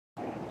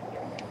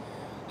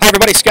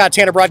everybody, Scott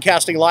Tanner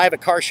broadcasting live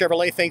at Car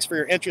Chevrolet. Thanks for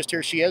your interest.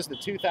 Here she is, the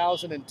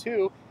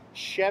 2002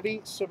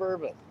 Chevy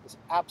Suburban. This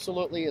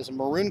absolutely is a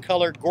maroon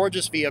colored,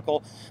 gorgeous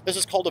vehicle. This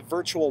is called a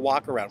virtual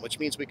walk around, which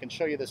means we can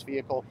show you this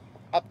vehicle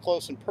up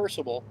close and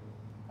personable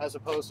as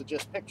opposed to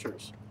just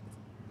pictures.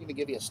 Even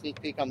give you a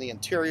sneak peek on the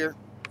interior.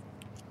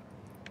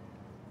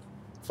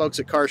 Folks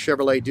at Car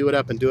Chevrolet, do it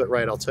up and do it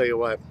right, I'll tell you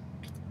what.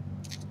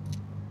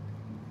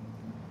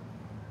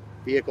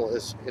 Vehicle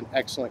is in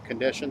excellent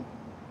condition.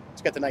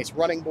 It's got the nice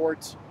running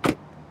boards.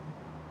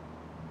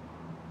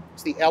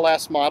 It's the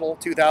LS model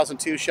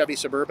 2002 Chevy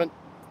Suburban.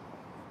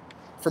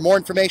 For more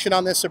information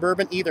on this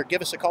Suburban, either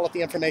give us a call at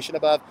the information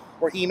above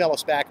or email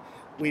us back.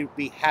 We'd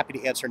be happy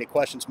to answer any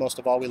questions. Most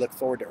of all, we look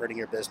forward to earning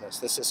your business.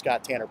 This is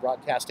Scott Tanner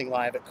broadcasting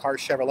live at Car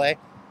Chevrolet.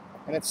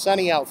 And it's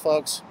sunny out,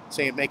 folks,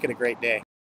 so make it a great day.